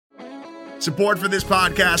Support for this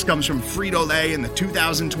podcast comes from Frito-Lay and the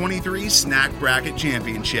 2023 Snack Bracket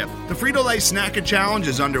Championship. The Frito-Lay Snack-A Challenge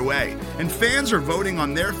is underway, and fans are voting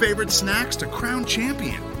on their favorite snacks to crown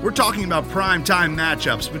champion. We're talking about prime-time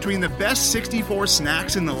matchups between the best 64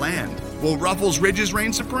 snacks in the land. Will Ruffles Ridges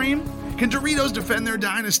reign supreme? Can Doritos defend their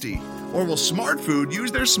dynasty? Or will Smart Food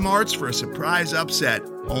use their smarts for a surprise upset?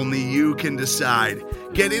 Only you can decide.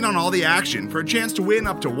 Get in on all the action for a chance to win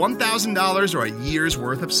up to $1,000 or a year's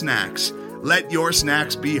worth of snacks. Let your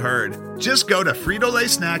snacks be heard. Just go to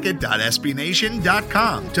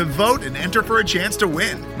fritolaysnacket.sbnation.com to vote and enter for a chance to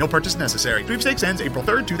win. No purchase necessary. Sweepstakes ends April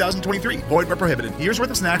 3rd, 2023. Void where prohibited. Year's worth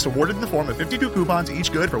of snacks awarded in the form of 52 coupons,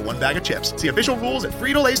 each good for one bag of chips. See official rules at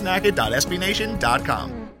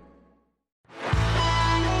fritolaysnacket.sbnation.com.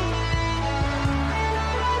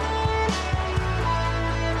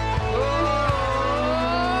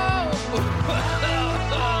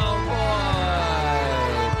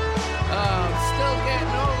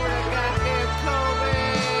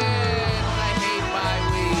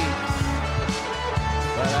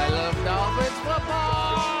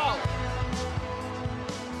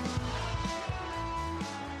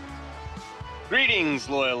 Greetings,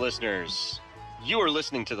 loyal listeners. You are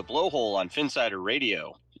listening to the BlowHole on Finsider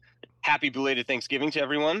Radio. Happy belated Thanksgiving to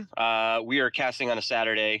everyone. We are casting on a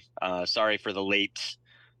Saturday. Sorry for the late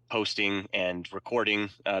posting and recording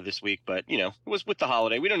this week, but, you know, it was with the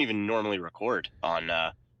holiday. We don't even normally record on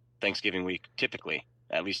Thanksgiving week, typically.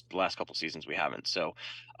 At least the last couple seasons we haven't. So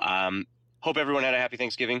hope everyone had a happy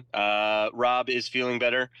Thanksgiving. Rob is feeling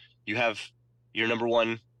better. You have your number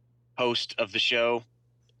one host of the show,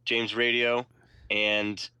 James Radio,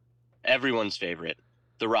 and everyone's favorite,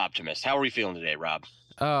 the Robtimist. How are we feeling today, Rob?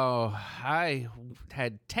 Oh, I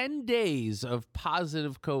had 10 days of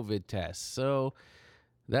positive COVID tests, so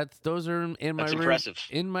those are in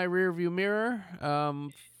my rear view mirror.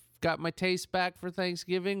 Got my taste back for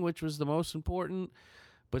Thanksgiving, which was the most important,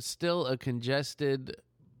 but still a congested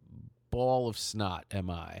ball of snot. Am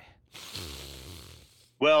I?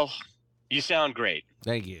 Well, you sound great.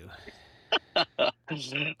 Thank you.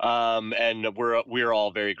 And we're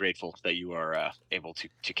all very grateful that you are able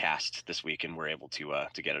to cast this week, and we're able to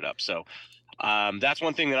get it up. So that's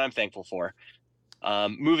one thing that I'm thankful for.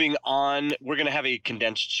 Moving on, we're going to have a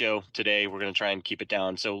condensed show today. We're going to try and keep it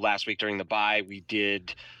down. So last week during the bye, we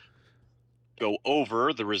did go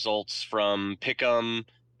over the results from Pick'em,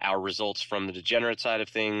 our results from the Degenerate side of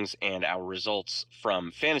things, and our results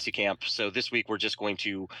from Fantasy Camp. So this week we're just going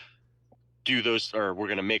to do those, or we're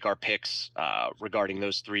going to make our picks regarding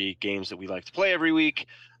those three games that we like to play every week.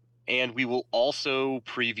 And we will also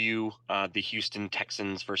preview the Houston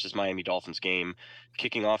Texans versus Miami Dolphins game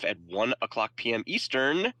kicking off at 1:00 p.m.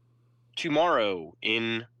 Eastern tomorrow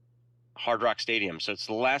in Hard Rock Stadium. So it's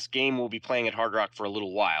the last game we'll be playing at Hard Rock for a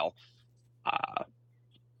little while.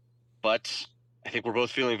 But I think we're both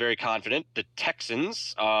feeling very confident. The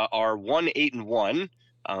Texans are 1-8-1.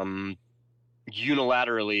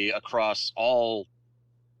 Unilaterally across all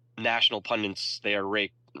national pundits, they are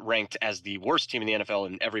ranked as the worst team in the NFL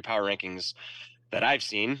in every power rankings that I've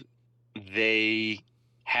seen. They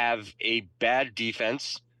have a bad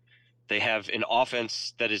defense. They have an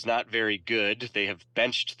offense that is not very good. They have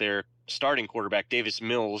benched their starting quarterback, Davis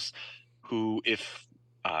Mills, who, if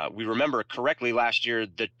we remember correctly, last year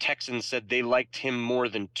the Texans said they liked him more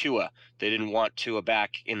than Tua. They didn't want Tua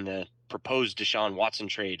back in the proposed Deshaun Watson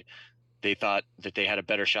trade. They thought that they had a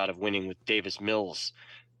better shot of winning with Davis Mills.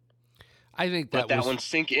 I think let that one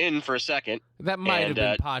sink in for a second. That might have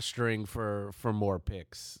been posturing for more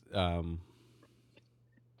picks. It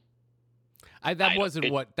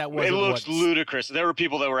looks ludicrous. There were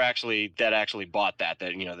people that actually bought that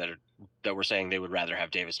were saying they would rather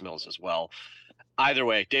have Davis Mills as well. Either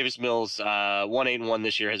way, Davis Mills 1-8-1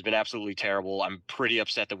 this year has been absolutely terrible. I'm pretty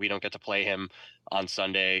upset that we don't get to play him on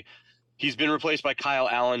Sunday. He's been replaced by Kyle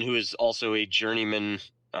Allen, who is also a journeyman.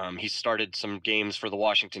 He started some games for the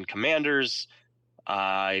Washington Commanders.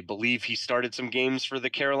 I believe he started some games for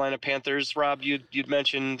the Carolina Panthers. Rob, you'd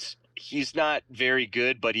mentioned he's not very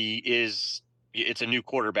good, but it's a new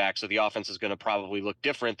quarterback, so the offense is going to probably look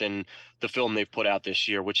different than the film they've put out this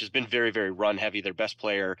year, which has been very, very run heavy. Their best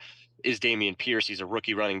player is Dameon Pierce. He's a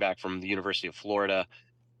rookie running back from the University of Florida.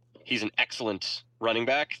 He's an excellent running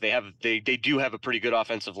back. They do have a pretty good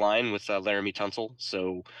offensive line with Laramie Tunsil.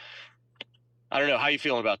 So I don't know. How you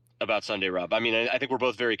feeling about Sunday, Rob? I mean, I think we're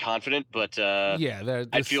both very confident, but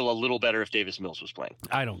I'd feel a little better if Davis Mills was playing.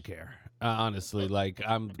 I don't care. Honestly,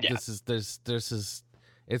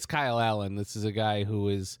 it's Kyle Allen. This is a guy who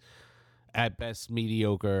is at best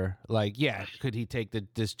mediocre. Like, yeah, could he take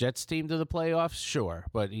this Jets team to the playoffs? Sure,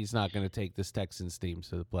 but he's not going to take this Texans team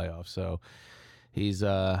to the playoffs. So he's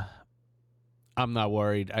I'm not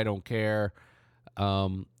worried. I don't care.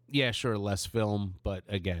 Yeah, sure, less film, but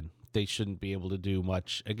again, they shouldn't be able to do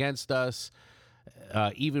much against us.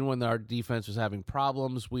 Even when our defense was having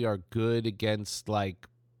problems, we are good against like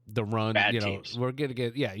the run. Bad teams. We're gonna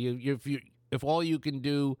get if all you can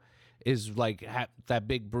do is like that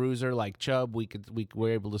big bruiser like Chubb, we were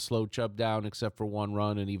able to slow Chubb down except for one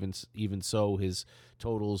run, and even so, his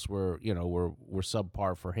totals were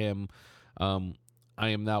subpar for him. I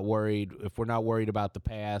am not worried. If we're not worried about the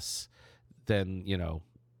pass, then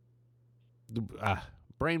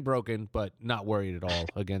brain broken, but not worried at all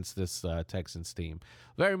against this Texans team.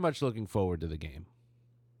 Very much looking forward to the game.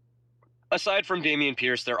 Aside from Dameon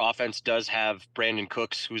Pierce, their offense does have Brandon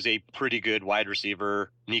Cooks, who's a pretty good wide receiver.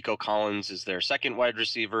 Nico Collins is their second wide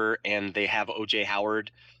receiver, and they have O.J. Howard,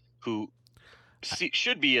 who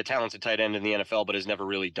should be a talented tight end in the NFL, but has never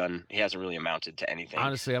really done. He hasn't really amounted to anything.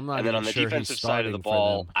 Honestly, I'm not. And then even on the sure defensive he's side of the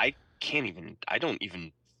ball, I don't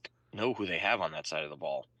even know who they have on that side of the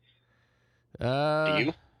ball. Do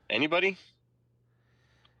you? Anybody?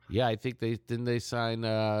 Yeah, I think they sign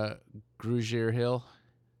Grugier Hill.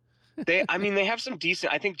 They have some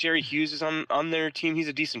decent. I think Jerry Hughes is on their team. He's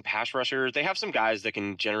a decent pass rusher. They have some guys that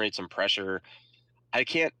can generate some pressure. I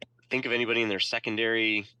can't think of anybody in their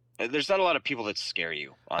secondary. There's not a lot of people that scare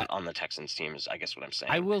you on the Texans team, is I guess what I'm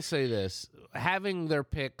saying. I will say this: having their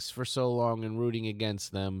picks for so long and rooting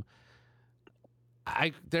against them,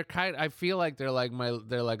 I feel like they're like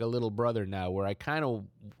a little brother now, where I kind of,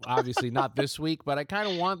 obviously not this week, but I kind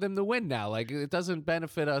of want them to win now. Like, it doesn't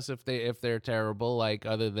benefit us if they're terrible, like,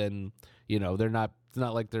 other than, they're not, it's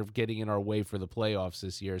not like they're getting in our way for the playoffs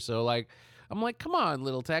this year. So like, I'm like, come on,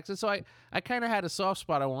 little Texans. So I kind of had a soft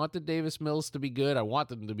spot. I wanted Davis Mills to be good. I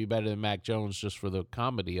wanted him to be better than Mac Jones just for the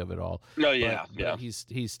comedy of it all. Oh yeah, but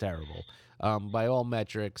he's terrible. By all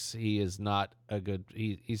metrics, he is not a good.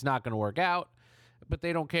 He's not going to work out. But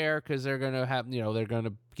they don't care because they're going to have, they're going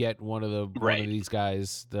to get one of these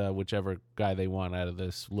guys, whichever guy they want out of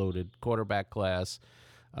this loaded quarterback class.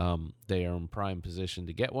 They are in prime position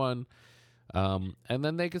to get one, and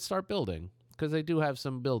then they could start building because they do have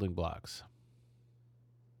some building blocks.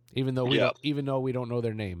 Even though we don't know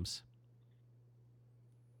their names,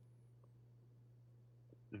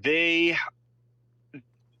 they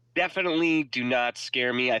definitely do not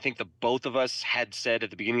scare me. I think the both of us had said at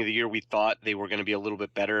the beginning of the year we thought they were going to be a little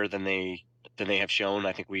bit better than they have shown.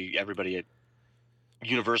 I think everybody had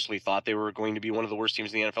universally thought they were going to be one of the worst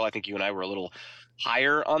teams in the NFL. I think you and I were a little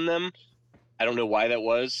higher on them. I don't know why that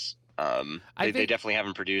was. They definitely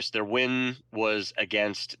haven't produced. Their win was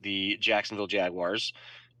against the Jacksonville Jaguars,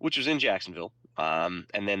 which was in Jacksonville.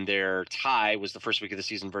 And then their tie was the first week of the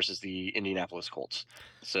season versus the Indianapolis Colts.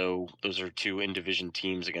 So those are two in-division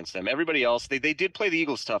teams against them. Everybody else, they did play the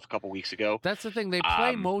Eagles tough a couple weeks ago. That's the thing. They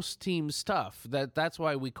play most teams tough. That's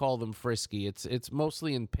why we call them frisky. It's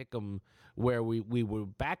mostly in Pick'em where we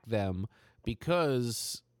would back them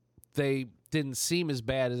because they didn't seem as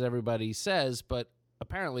bad as everybody says, but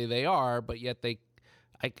apparently they are, but yet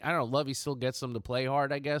I don't know. Lovey still gets them to play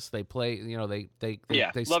hard. I guess they play. They stay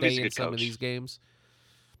in some of these games.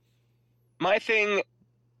 My thing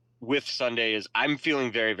with Sunday is I'm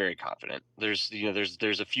feeling very, very confident. There's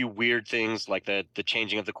a few weird things like the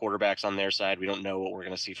changing of the quarterbacks on their side. We don't know what we're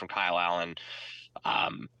going to see from Kyle Allen,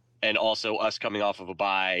 and also us coming off of a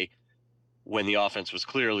bye when the offense was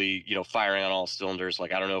clearly firing on all cylinders.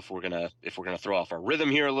 Like, I don't know if we're gonna throw off our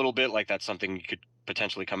rhythm here a little bit. Like, that's something you could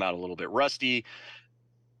potentially come out a little bit rusty.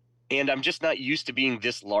 And I'm just not used to being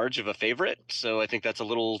this large of a favorite, so I think that's a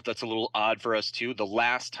little odd for us too. The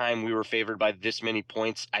last time we were favored by this many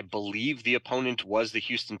points, I believe the opponent was the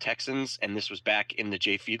Houston Texans, and this was back in the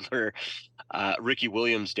Jay Fiedler, Ricky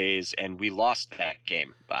Williams days, and we lost that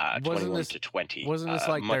game, 21-20. Wasn't this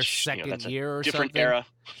like their second year or different something? Era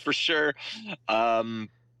for sure. That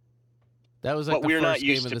was like, but we're not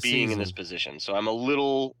used to being in this position, so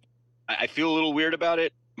I feel a little weird about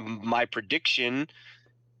it. My prediction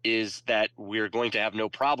is that we're going to have no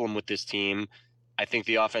problem with this team. I think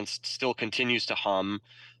the offense still continues to hum.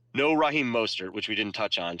 No Raheem Mostert, which we didn't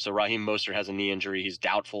touch on. So Raheem Mostert has a knee injury. He's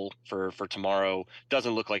doubtful for tomorrow.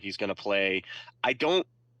 Doesn't look like he's going to play. I don't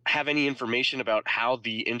have any information about how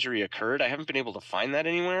the injury occurred. I haven't been able to find that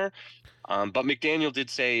anywhere. But McDaniel did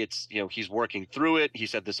say he's working through it. He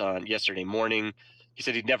said this on yesterday morning. He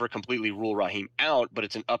said he'd never completely rule Raheem out, but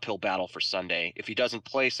it's an uphill battle for Sunday. If he doesn't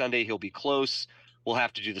play Sunday, he'll be close. We'll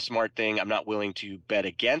have to do the smart thing. I'm not willing to bet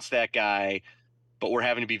against that guy, but we're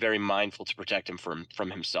having to be very mindful to protect him from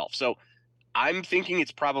himself. So I'm thinking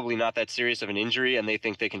it's probably not that serious of an injury, and they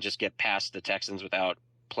think they can just get past the Texans without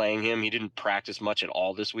playing him. He didn't practice much at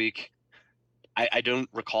all this week. I don't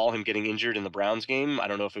recall him getting injured in the Browns game. I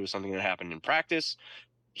don't know if it was something that happened in practice.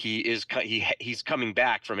 He's coming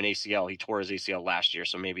back from an ACL. He tore his ACL last year,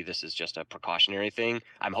 so maybe this is just a precautionary thing.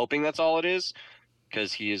 I'm hoping that's all it is,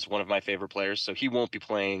 because he is one of my favorite players. So he won't be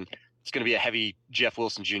playing. It's going to be a heavy Jeff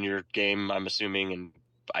Wilson Jr. game, I'm assuming, and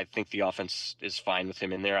I think the offense is fine with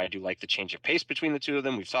him in there. I do like the change of pace between the two of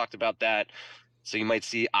them. We've talked about that. So you might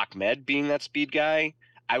see Ahmed being that speed guy.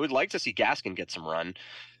 I would like to see Gaskin get some run,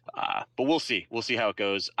 but we'll see. We'll see how it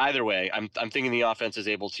goes. Either way, I'm thinking the offense is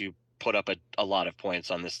able to put up a lot of points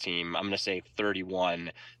on this team. I'm going to say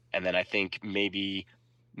 31, and then I think maybe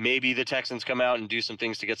the Texans come out and do some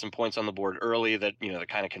things to get some points on the board early that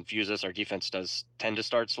kind of confuse us. Our defense does tend to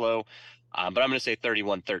start slow, but I'm going to say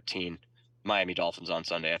 31-13. Miami Dolphins on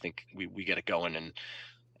Sunday. I think we get it going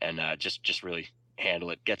and just really handle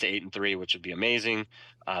it. Get to 8-3, which would be amazing,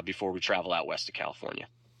 before we travel out west to California.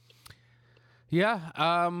 Yeah,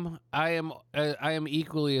 I am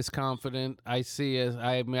equally as confident. I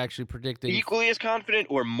am actually predicting equally as confident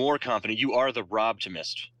or more confident. You are the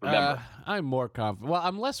optimist. Remember, I'm more confident. Well,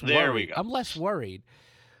 I'm less worried. There we go. I'm less worried.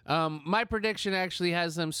 My prediction actually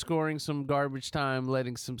has them scoring some garbage time,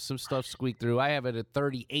 letting some stuff squeak through. I have it at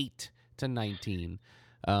 38-19.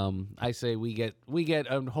 I say we get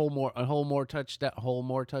a whole more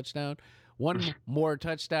touchdown. One more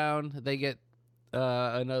touchdown. They get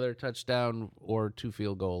another touchdown or 2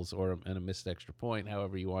 field goals and a missed extra point,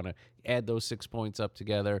 however you want to add those 6 points up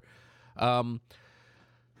together.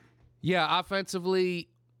 Offensively,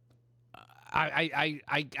 I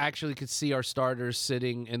actually could see our starters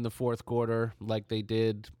sitting in the fourth quarter like they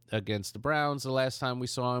did against the Browns the last time we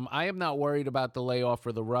saw them. I am not worried about the layoff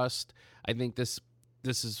or the rust. I think this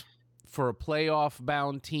is for a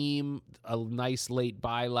playoff-bound team. A nice late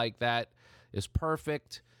bye like that is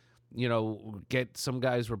perfect. Get some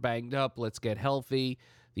guys were banged up. Let's get healthy.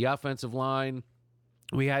 The offensive line,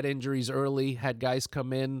 we had injuries early, had guys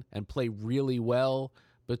come in and play really well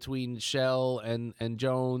between Shell and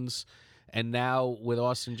Jones. And now with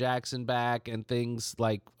Austin Jackson back and things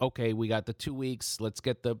like, okay, we got the 2 weeks. Let's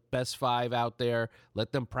get the best 5 out there.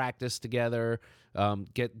 Let them practice together,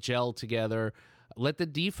 get gel together. Let the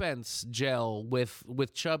defense gel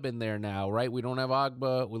with Chubb in there now, right? We don't have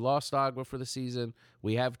Agba. We lost Agba for the season.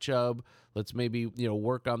 We have Chubb. Let's maybe,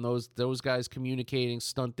 work on those guys communicating,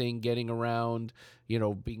 stunting, getting around,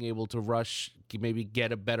 being able to rush, maybe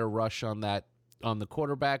get a better rush on the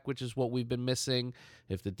quarterback, which is what we've been missing.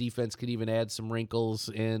 If the defense could even add some wrinkles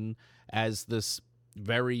in as this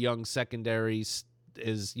very young secondary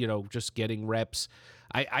is, just getting reps.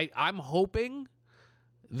 I'm hoping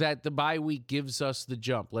that the bye week gives us the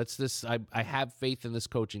jump. I have faith in this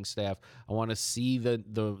coaching staff. I want to see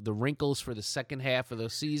the wrinkles for the second half of the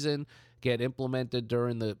season get implemented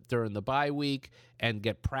during the bye week and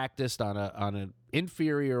get practiced on an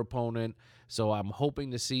inferior opponent. So I'm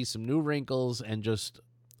hoping to see some new wrinkles and just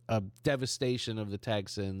a devastation of the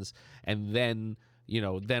Texans, and then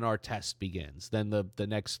our test begins. Then the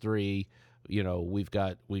next 3. We've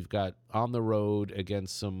got on the road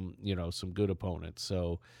against some good opponents.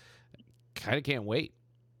 So kind of can't wait.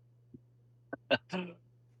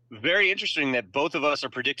 Very interesting that both of us are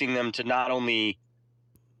predicting them to not only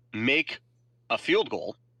make a field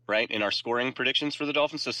goal, right, in our scoring predictions for the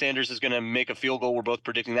Dolphins. So Sanders is going to make a field goal. We're both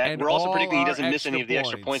predicting that. And we're also predicting he doesn't miss any of the points.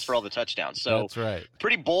 extra points for all the touchdowns. So that's right.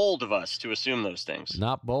 Pretty bold of us to assume those things.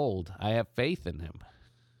 Not bold. I have faith in him.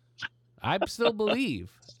 I still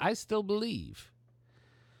believe.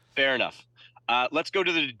 Fair enough. Let's go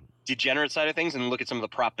to the degenerate side of things and look at some of the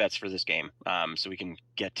prop bets for this game, so we can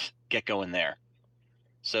get going there.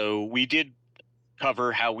 So we did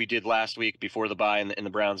cover how we did last week before the bye in the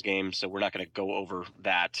Browns game, so we're not going to go over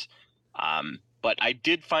that. But I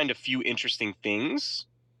did find a few interesting things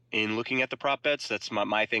in looking at the prop bets. That's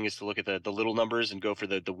my thing, is to look at the little numbers and go for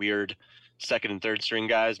the weird second and third string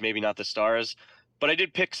guys, maybe not the stars. But I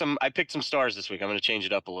picked some stars this week. I'm going to change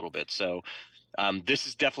it up a little bit. So this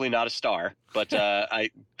is definitely not a star, but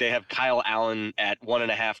they have Kyle Allen at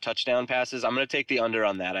 1.5 touchdown passes. I'm going to take the under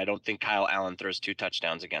on that. I don't think Kyle Allen throws 2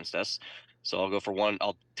 touchdowns against us. So I'll go for 1.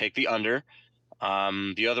 I'll take the under.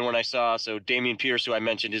 The other one I saw, so Dameon Pierce, who I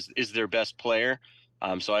mentioned, is their best player.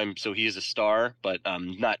 So he is a star, but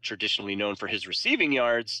not traditionally known for his receiving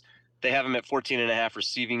yards. They have him at 14.5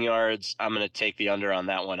 receiving yards. I'm going to take the under on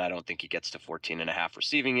that one. I don't think he gets to 14.5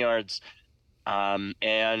 receiving yards.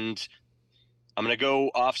 And I'm going to go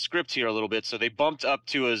off script here a little bit. So they bumped up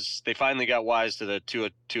they finally got wise to the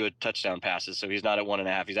Tua touchdown passes. So he's not at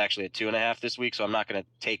 1.5. He's actually at 2.5 this week. So I'm not going to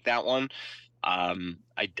take that one.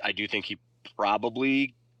 I do think he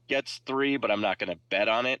probably gets 3, but I'm not going to bet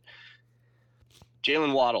on it.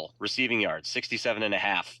 Jalen Waddle, receiving yards,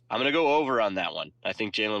 67.5. I'm going to go over on that one. I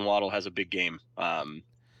think Jalen Waddle has a big game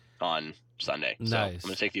on Sunday. Nice. So I'm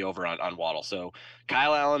going to take the over on Waddle. So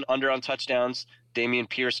Kyle Allen, under on touchdowns. Dameon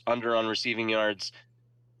Pierce, under on receiving yards.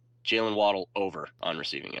 Jalen Waddle, over on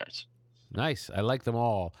receiving yards. Nice. I like them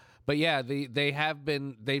all. But yeah, they've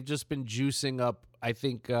just been juicing up. I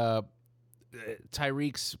think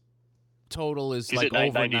Tyreek's total is like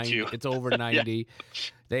over 90. It's over 90. Yeah.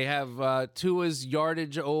 They have Tua's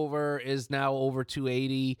yardage over is now over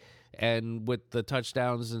 280, and with the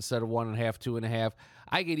touchdowns instead of 1.5, 2.5,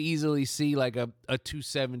 I could easily see like a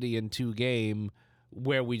 270 and 2 game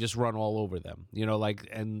where we just run all over them.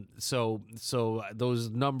 And so those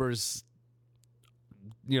numbers,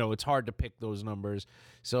 it's hard to pick those numbers.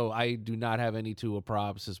 So I do not have any Tua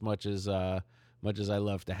props as much as I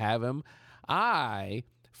love to have him. I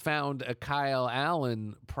found a Kyle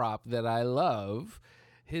Allen prop that I love.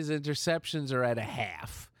 His interceptions are at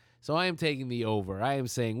 0.5. So I am taking the over. I am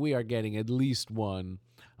saying we are getting at least 1.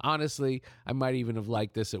 Honestly, I might even have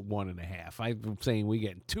liked this at 1.5. I'm saying we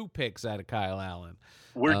get 2 picks out of Kyle Allen.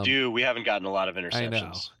 We're due. We haven't gotten a lot of interceptions. I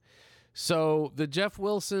know. So the Jeff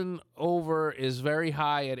Wilson over is very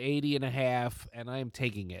high at 80.5, and I am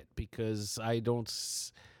taking it because I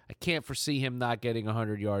can't foresee him not getting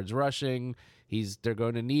 100 yards rushing. They're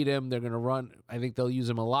going to need him. They're going to run. I think they'll use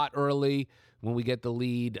him a lot early when we get the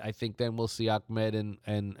lead. I think then we'll see Ahmed and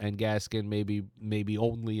Gaskin maybe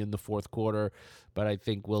only in the fourth quarter. But I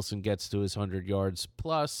think Wilson gets to his 100 yards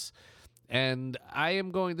plus. And I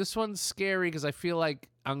am going. This one's scary because I feel like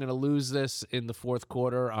I'm going to lose this in the fourth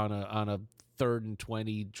quarter on a 3rd and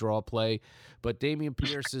 20 draw play. But Dameon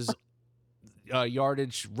Pierce's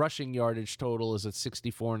rushing yardage total is at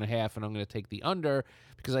 64.5, and I'm going to take the under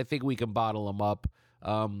because I think we can bottle him up.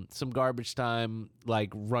 Some garbage time,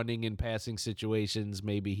 like running and passing situations,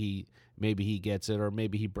 maybe he gets it, or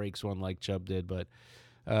maybe he breaks one like Chubb did. But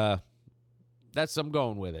I'm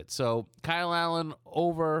going with it. So Kyle Allen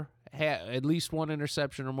over at least 1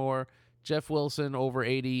 interception or more. Jeff Wilson over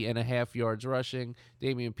 80.5 yards rushing.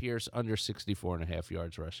 Dameon Pierce under 64.5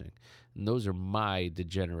 yards rushing. And those are my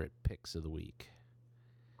degenerate picks of the week.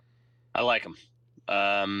 I like them.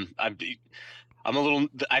 I'm a little.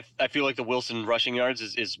 I feel like the Wilson rushing yards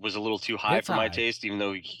was a little too high for my taste, even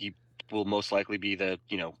though he will most likely be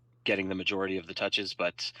getting the majority of the touches.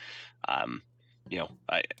 But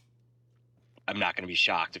I'm not going to be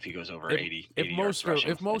shocked if he goes over 80. If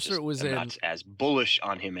Mostert was in, not as bullish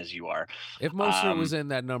on him as you are. If Mostert was in,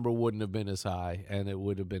 that number wouldn't have been as high, and it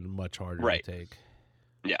would have been much harder to take.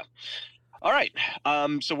 Yeah. All right.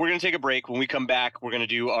 So we're going to take a break. When we come back, we're going to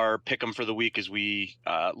do our pick'em for the week as we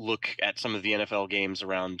look at some of the NFL games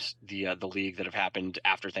around the league that have happened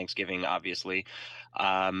after Thanksgiving, obviously,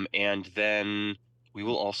 and then we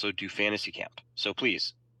will also do fantasy camp. So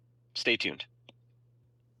please stay tuned.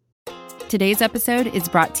 Today's episode is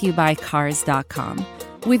brought to you by Cars.com.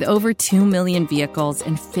 With over 2 million vehicles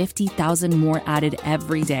and 50,000 more added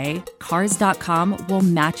every day, Cars.com will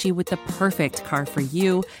match you with the perfect car for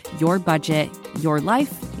you, your budget, your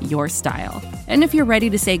life, your style. And if you're ready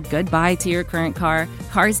to say goodbye to your current car,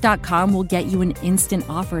 Cars.com will get you an instant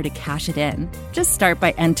offer to cash it in. Just start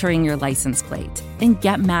by entering your license plate and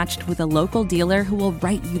get matched with a local dealer who will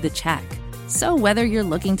write you the check. So whether you're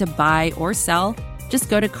looking to buy or sell, just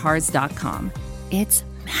go to Cars.com. It's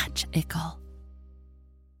magical.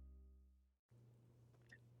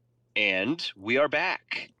 And we are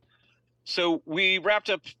back. So we wrapped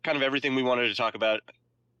up kind of everything we wanted to talk about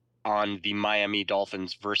on the Miami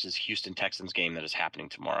Dolphins versus Houston Texans game that is happening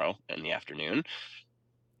tomorrow in the afternoon.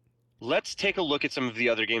 Let's take a look at some of the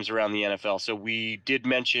other games around the NFL. So we did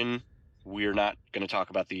mention we're not going to talk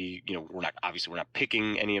about we're not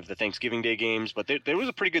picking any of the Thanksgiving Day games, but there was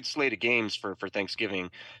a pretty good slate of games for Thanksgiving.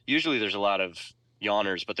 Usually there's a lot of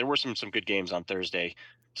yawners, but there were some good games on Thursday,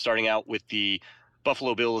 starting out with the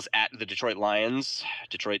Buffalo Bills at the Detroit Lions.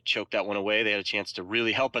 Detroit choked that one away. They had a chance to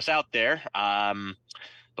really help us out there.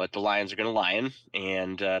 But the Lions are going to lion,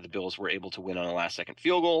 and the Bills were able to win on a last-second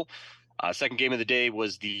field goal. Second game of the day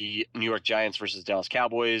was the New York Giants versus Dallas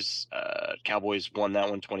Cowboys. Cowboys won that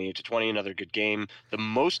one 28-20, another good game. The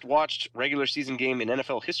most watched regular season game in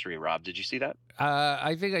NFL history, Rob. Did you see that?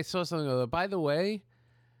 I think I saw something. By the way,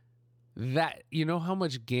 that how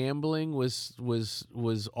much gambling was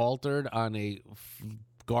altered on a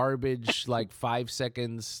garbage like 5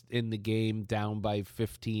 seconds in the game down by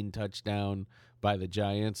 15 touchdown by the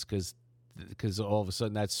Giants because all of a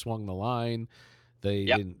sudden that swung the line. They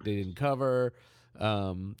didn't cover.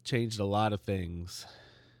 Changed a lot of things.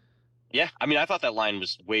 Yeah, I mean, I thought that line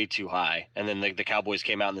was way too high, and then the Cowboys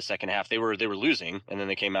came out in the second half. They were losing, and then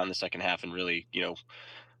they came out in the second half and really,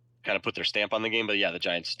 kind of put their stamp on the game. But yeah, the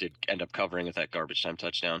Giants did end up covering with that garbage time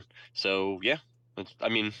touchdown. So yeah, I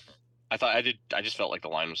mean, I just felt like the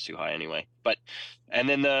line was too high anyway. But and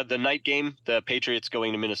then the night game, the Patriots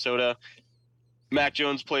going to Minnesota. Mac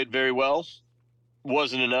Jones played very well.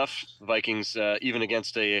 Wasn't enough. Vikings even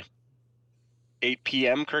against a 8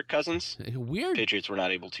 p.m. Kirk Cousins. Weird. Patriots were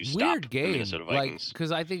not able to stop game. the Minnesota Vikings.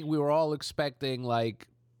 Because I think we were all expecting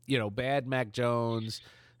bad Mac Jones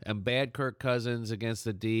and bad Kirk Cousins against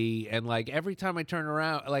the D. And every time I turn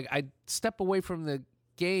around, I step away from the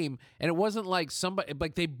game, and it wasn't like somebody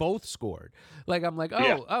they both scored. I'm like,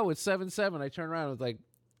 oh, it's 7-7. I turn around, it's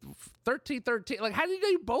 13-13. How did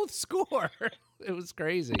they both score? It was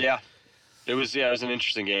crazy. Yeah. It was an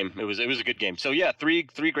interesting game. It was a good game. So yeah, three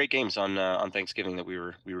great games on Thanksgiving that we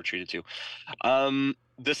were treated to.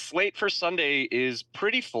 The slate for Sunday is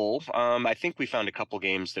pretty full. I think we found a couple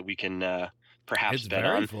games that we can perhaps bet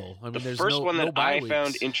on. Full. I mean, the first one that I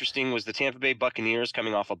found weeks. interesting was the Tampa Bay Buccaneers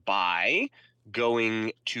coming off a bye,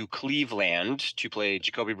 going to Cleveland to play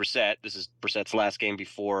Jacoby Brissett. This is Brissett's last game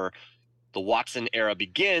before the Watson era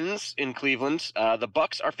begins in Cleveland. The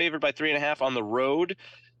Bucs are favored by 3.5 on the road.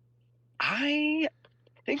 I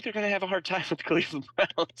think they're going to have a hard time with the Cleveland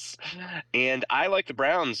Browns. And I like the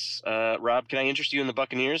Browns. Rob, can I interest you in the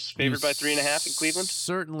Buccaneers, favored by 3.5 in Cleveland?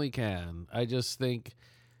 Certainly can. I just think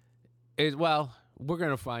we're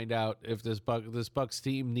going to find out if this Bucs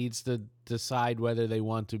team needs to decide whether they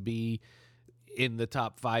want to be in the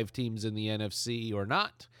top 5 teams in the NFC or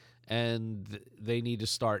not. And they need to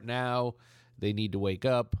start now. They need to wake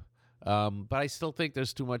up. But I still think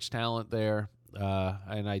there's too much talent there.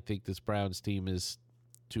 And I think this Browns team is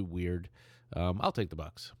too weird. I'll take the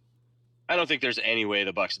Bucs. I don't think there's any way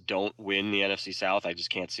the Bucs don't win the NFC South. I just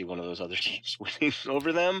can't see one of those other teams winning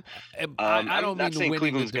over them. I don't I'm not mean saying to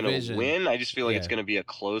Cleveland's going to win. I just feel like it's going to be a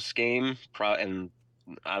close game. And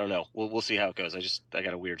I don't know. We'll see how it goes. I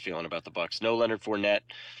got a weird feeling about the Bucs. No Leonard Fournette,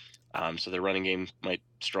 so their running game might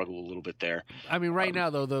struggle a little bit there. I mean, right now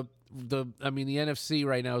though, the NFC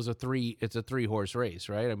right now is a 3-horse race,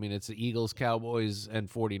 right? I mean, it's the Eagles, Cowboys, and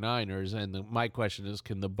 49ers, and my question is,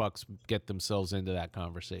 can the Bucs get themselves into that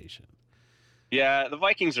conversation? Yeah, the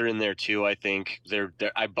Vikings are in there too. I think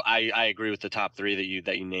I agree with the top 3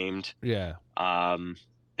 that you named. Yeah. And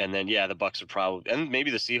then the Bucs are probably, and maybe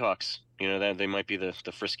the Seahawks. They might be the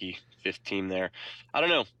frisky 5th team there. I don't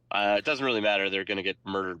know. It doesn't really matter. They're going to get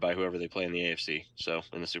murdered by whoever they play in the AFC. So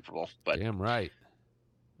in the Super Bowl, but damn right.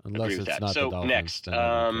 Unless it's not so the Dolphins, next,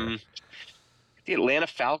 the Atlanta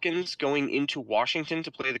Falcons going into Washington to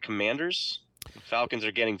play the Commanders. The Falcons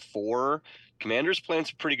are getting 4. Commanders playing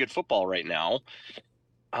some pretty good football right now.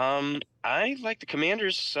 I like the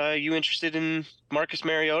Commanders. You interested in Marcus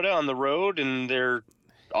Mariota on the road and their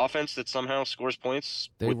offense that somehow scores points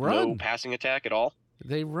with no passing attack at all?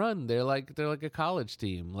 They run. They're like a college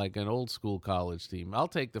team, like an old school college team. I'll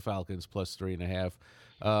take the Falcons plus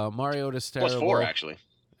 3.5. Mariota's terrible. +4 actually.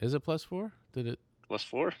 Is it +4? Did it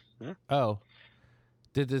 +4? Yeah. Oh,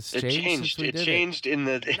 did this change? It changed in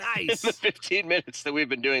the 15 minutes that we've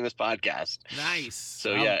been doing this podcast. Nice.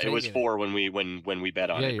 So it was 4 when we bet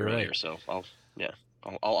on it earlier. Right. So I'll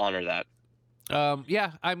honor that.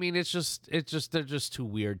 I mean, it's just they're just two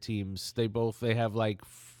weird teams. They have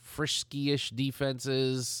frisky-ish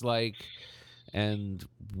defenses, and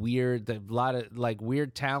weird, a lot of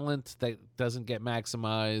weird talent that doesn't get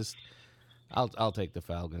maximized. I'll take the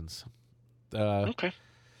Falcons. Okay.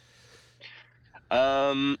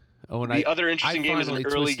 The other interesting game is an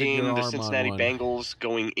early game. The Cincinnati Bengals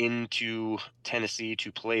going into Tennessee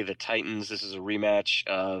to play the Titans. This is a rematch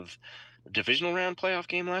of the divisional round playoff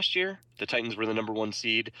game last year. The Titans were the number 1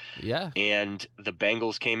 seed. Yeah. And the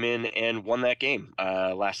Bengals came in and won that game.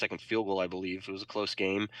 Last second field goal, I believe. It was a close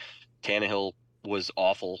game. Tannehill was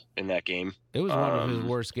awful in that game. It was one of his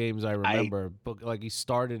worst games I remember. He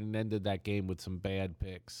started and ended that game with some bad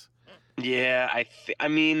picks. Yeah, I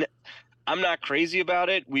mean, I'm not crazy about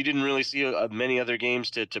it. We didn't really see many other games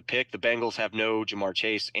to pick. The Bengals have no Jamar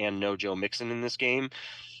Chase and no Joe Mixon in this game.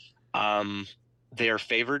 They are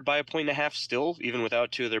favored by 1.5 still, even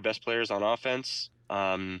without 2 of their best players on offense.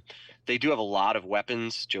 They do have a lot of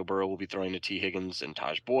weapons. Joe Burrow will be throwing to T. Higgins and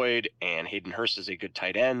Taj Boyd, and Hayden Hurst is a good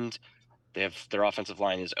tight end. Their offensive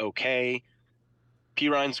line is okay. P.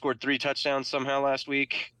 Ryan scored 3 touchdowns somehow last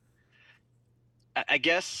week. I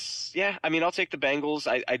guess, yeah. I mean, I'll take the Bengals.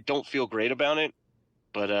 I don't feel great about it.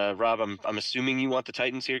 But Rob, I'm assuming you want the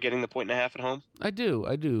Titans here getting the 1.5 at home. I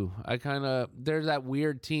do. I kind of there's that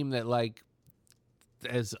weird team that like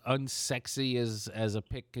as unsexy as a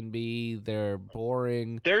pick can be. They're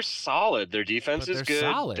boring. They're solid. Their defense is good.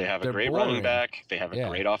 Solid. They have a great running back. They have a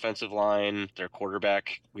great offensive line. Their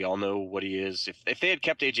quarterback, we all know what he is. If they had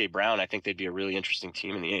kept A.J. Brown, I think they'd be a really interesting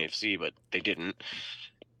team in the AFC, but they didn't.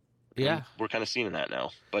 Yeah. And we're kind of seeing that now.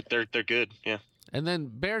 But they're good, yeah. And then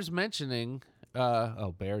Bears mentioning, that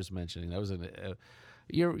was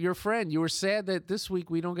your friend. You were sad that this week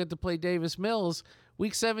we don't get to play Davis Mills.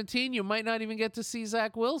 Week 17, you might not even get to see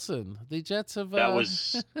Zach Wilson. The Jets have. That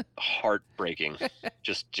was heartbreaking.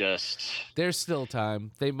 just. There's still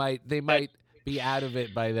time. They might be out of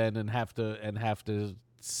it by then and have to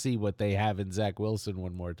see what they have in Zach Wilson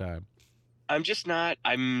one more time. I'm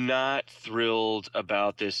not thrilled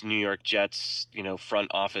about this New York Jets, front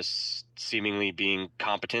office seemingly being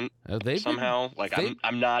competent somehow.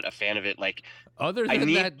 I'm not a fan of it. Like, other than I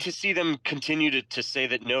need that, to see them continue to say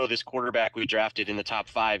that, no, this quarterback we drafted in the top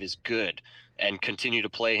 5 is good and continue to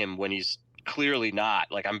play him when he's clearly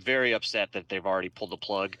not. Like, I'm very upset that they've already pulled the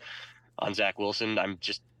plug on Zach Wilson. I'm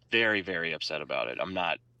just very, very upset about it. I'm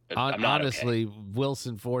not honestly, okay.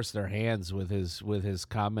 Wilson forced their hands with his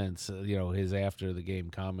comments, his after the game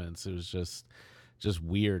comments. It was just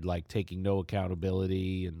weird, like taking no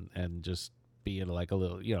accountability and just being like a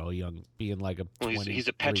little, being like a 20. He's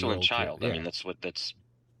a petulant child. Yeah. I mean, that's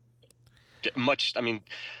much. I mean,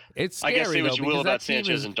 it's scary, I guess say what you will about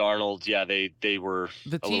Sanchez and Darnold. Yeah, they were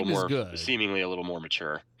the team a little more good. Seemingly a little more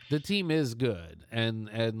mature. The team is good,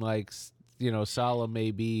 and like. Saleh may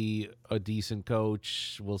be a decent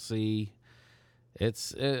coach. We'll see.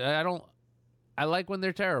 I like when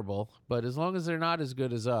they're terrible, but as long as they're not as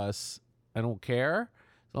good as us, I don't care.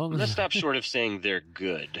 Let's stop short of saying they're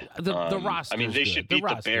good. The roster. I mean, they should beat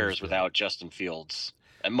the Bears without Justin Fields,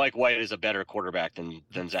 and Mike White is a better quarterback than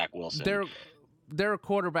Zach Wilson. They're a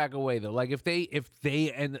quarterback away though. Like if they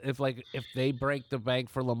break the bank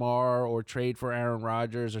for Lamar or trade for Aaron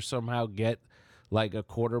Rodgers or somehow get like a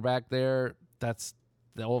quarterback there, that's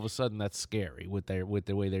all of a sudden that's scary with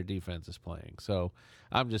the way their defense is playing. So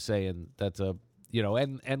I'm just saying that's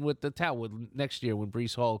and with the talent next year when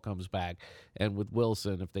Breece Hall comes back and with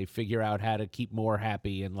Wilson, if they figure out how to keep Moore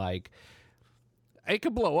happy and like it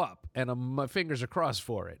could blow up, and my fingers are crossed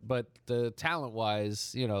for it. But the talent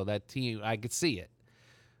wise, that team, I could see it.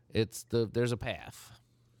 There's a path.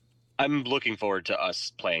 I'm looking forward to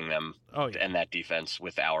us playing them and that defense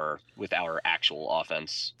with our actual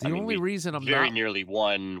offense. The only reason I'm very nearly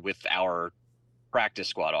won with our practice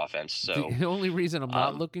squad offense. So the only reason I'm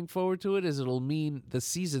not looking forward to it is it'll mean the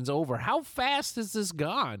season's over. How fast has this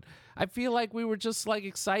gone? I feel like we were just like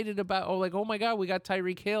excited about oh my God, we got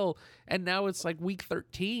Tyreek Hill, and now it's like week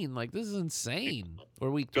 13. Like this is insane. Or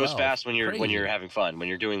week 12. Goes fast when you're having fun. When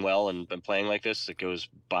you're doing well and playing like this, it goes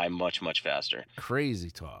by much, much faster. Crazy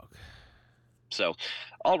talk. So,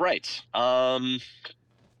 all right. That'll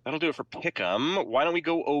do it for Pick'em. Why don't we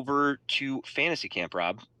go over to Fantasy Camp,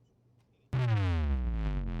 Rob?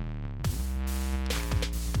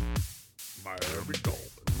 Miami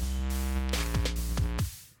Dolphins.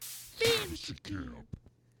 Fantasy Camp.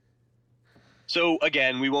 So,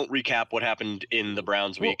 again, we won't recap what happened in the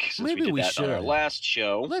Browns week since we did that on our last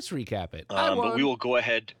show. Let's recap it. But we will go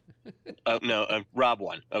ahead. Rob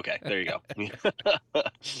won. Okay, there you go.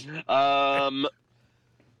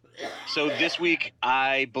 So this week,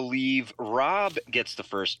 I believe Rob gets the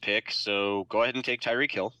first pick. So go ahead and take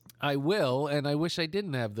Tyreek Hill. I will, and I wish I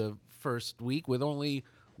didn't have the first week with only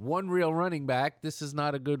one real running back. This is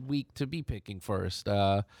not a good week to be picking first.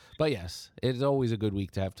 But yes, it is always a good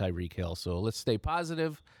week to have Tyreek Hill. So let's stay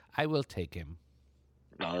positive. I will take him.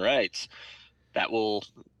 All right. That will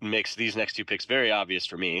makes these next two picks very obvious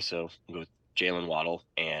for me. So we'll go with Jalen Waddle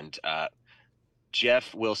and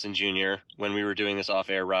Jeff Wilson Jr. When we were doing this off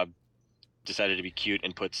air, Rob decided to be cute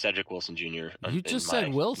and put Cedric Wilson Jr. You just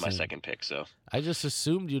said Wilson. My second pick. So I just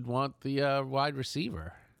assumed you'd want the wide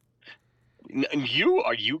receiver.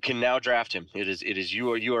 You can now draft him. It is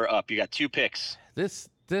you are up. You got two picks. This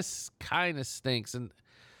kind of stinks, and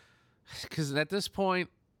because at this point,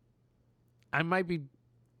 I'm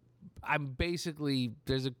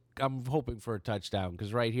hoping for a touchdown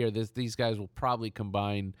because right here, these guys will probably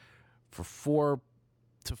combine for 4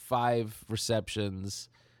 to 5 receptions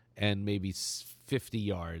and maybe 50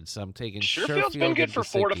 yards. I'm taking Sherfield's been good for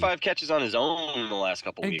 4 to 5 catches on his own in the last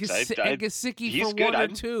couple weeks. And Gesicki for good. 1 or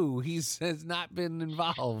 2. He has not been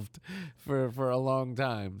involved for a long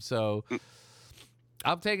time. So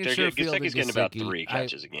I'm taking Sherfield. Gesicki's getting about 3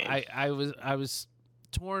 catches a game. I was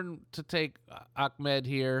torn to take Ahmed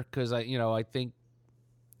here because I think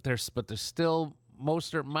There's still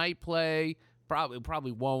Mostert might play,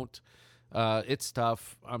 probably won't. It's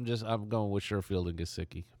tough. I'm going with Sherfield and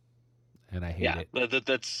Gesicki, and I hate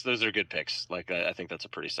it. Those are good picks. Like I think that's a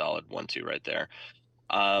pretty solid 1-2 right there.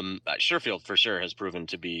 Sherfield for sure has proven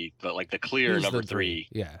to be the clear number 3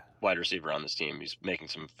 wide receiver on this team. He's making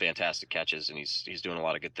some fantastic catches, and he's doing a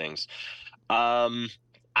lot of good things.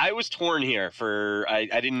 I was torn here I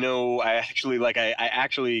didn't know. I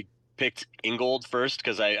actually picked Ingold first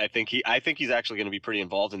because I think he's actually going to be pretty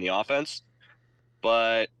involved in the offense,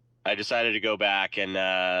 but I decided to go back and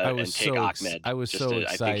take Ahmed. I was so excited.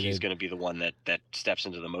 I think he's going to be the one that steps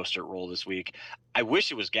into the Mostert role this week. I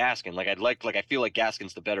wish it was Gaskin. I feel like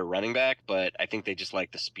Gaskin's the better running back, but I think they just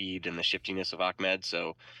like the speed and the shiftiness of Ahmed.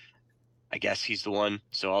 So I guess he's the one.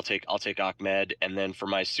 So I'll take Ahmed, and then for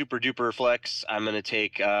my super duper flex, I'm going to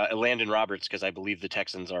take Landon Roberts because I believe the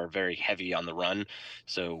Texans are very heavy on the run.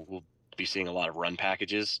 So we'll be seeing a lot of run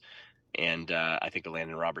packages, and I think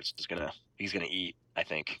Landon Roberts he's gonna eat. I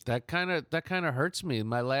think that kind of hurts me. In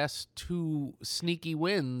my last 2 sneaky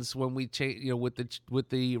wins, when we with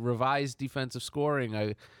the revised defensive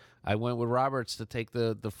scoring, I went with Roberts to take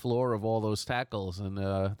the floor of all those tackles, and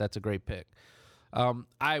that's a great pick.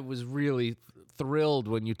 I was really thrilled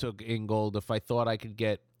when you took Ingold. If I thought I could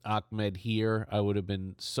get Ahmed here, I would have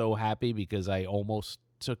been so happy because I almost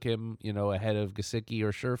took him, ahead of Gesicki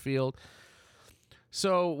or Sherfield.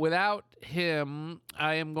 So without him,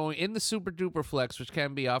 I am going in the super duper flex, which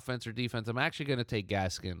can be offense or defense. I'm actually going to take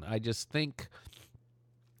Gaskin. I just think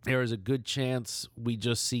there is a good chance we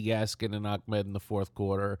just see Gaskin and Ahmed in the fourth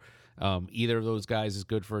quarter. Either of those guys is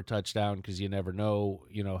good for a touchdown because you never know,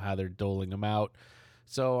 how they're doling them out.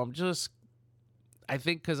 So I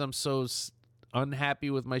think because I'm so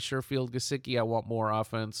unhappy with my Sherfield Gesicki, I want more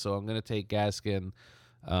offense. So I'm going to take Gaskin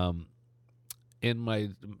in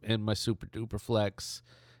my super duper flex,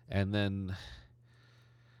 and then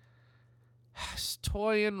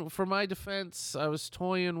toying for my defense. I was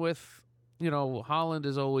toying with, Holland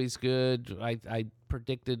is always good. I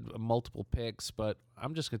predicted multiple picks, but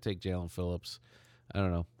I'm just gonna take Jalen Phillips. I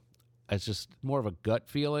don't know. It's just more of a gut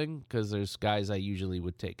feeling because there's guys I usually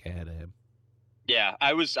would take ahead of him. Yeah,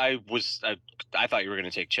 I thought you were going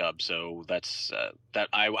to take Chubb, so that's that.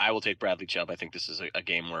 I will take Bradley Chubb. I think this is a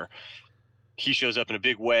game where he shows up in a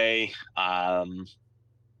big way.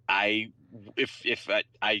 I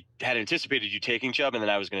had anticipated you taking Chubb, and then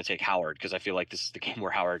I was going to take Howard because I feel like this is the game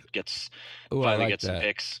where Howard finally gets some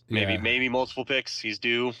picks, maybe multiple picks. He's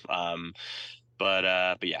due.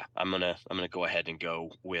 But yeah, I'm gonna go ahead and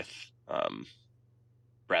go with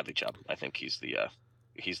Bradley Chubb. I think he's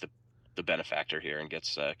the benefactor here and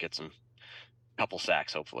gets some couple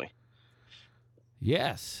sacks hopefully.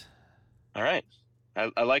 Yes. All right.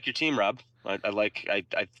 I like your team, Rob. I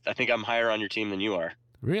think I'm higher on your team than you are.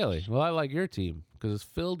 Really? Well, I like your team because it's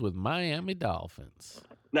filled with Miami Dolphins.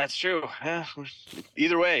 That's true.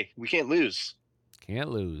 Either way, we can't lose. Can't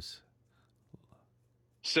lose.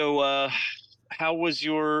 So, how was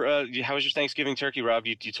your Thanksgiving turkey, Rob?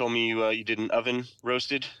 You told me you did an oven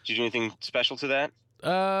roasted. Did you do anything special to that?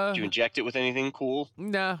 Did you inject it with anything cool?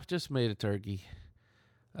 No, just made a turkey.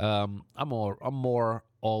 I'm more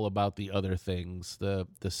all about the other things, the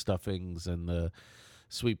stuffings and the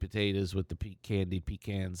sweet potatoes with the candied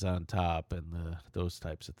pecans on top and those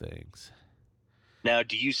types of things. Now,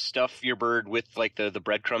 do you stuff your bird with like the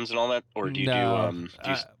breadcrumbs and all that, or do you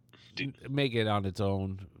make it on its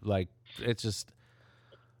own? Like it's just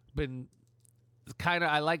been kind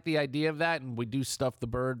of. I like the idea of that, and we do stuff the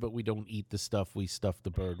bird, but we don't eat the stuff we stuff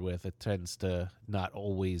the bird with. It tends to not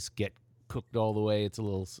always get cooked all the way. It's a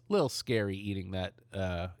little scary eating that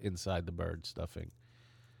inside the bird stuffing.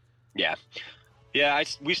 Yeah.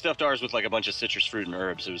 We stuffed ours with like a bunch of citrus fruit and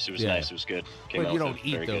herbs. It was nice. It was good. But you don't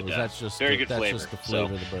eat those. Good, that's just very good flavor. Just the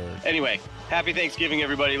flavor of the bird. Anyway, happy Thanksgiving,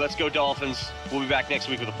 everybody. Let's go Dolphins. We'll be back next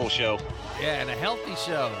week with a full show. Yeah, and a healthy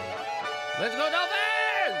show. Let's go Dolphins!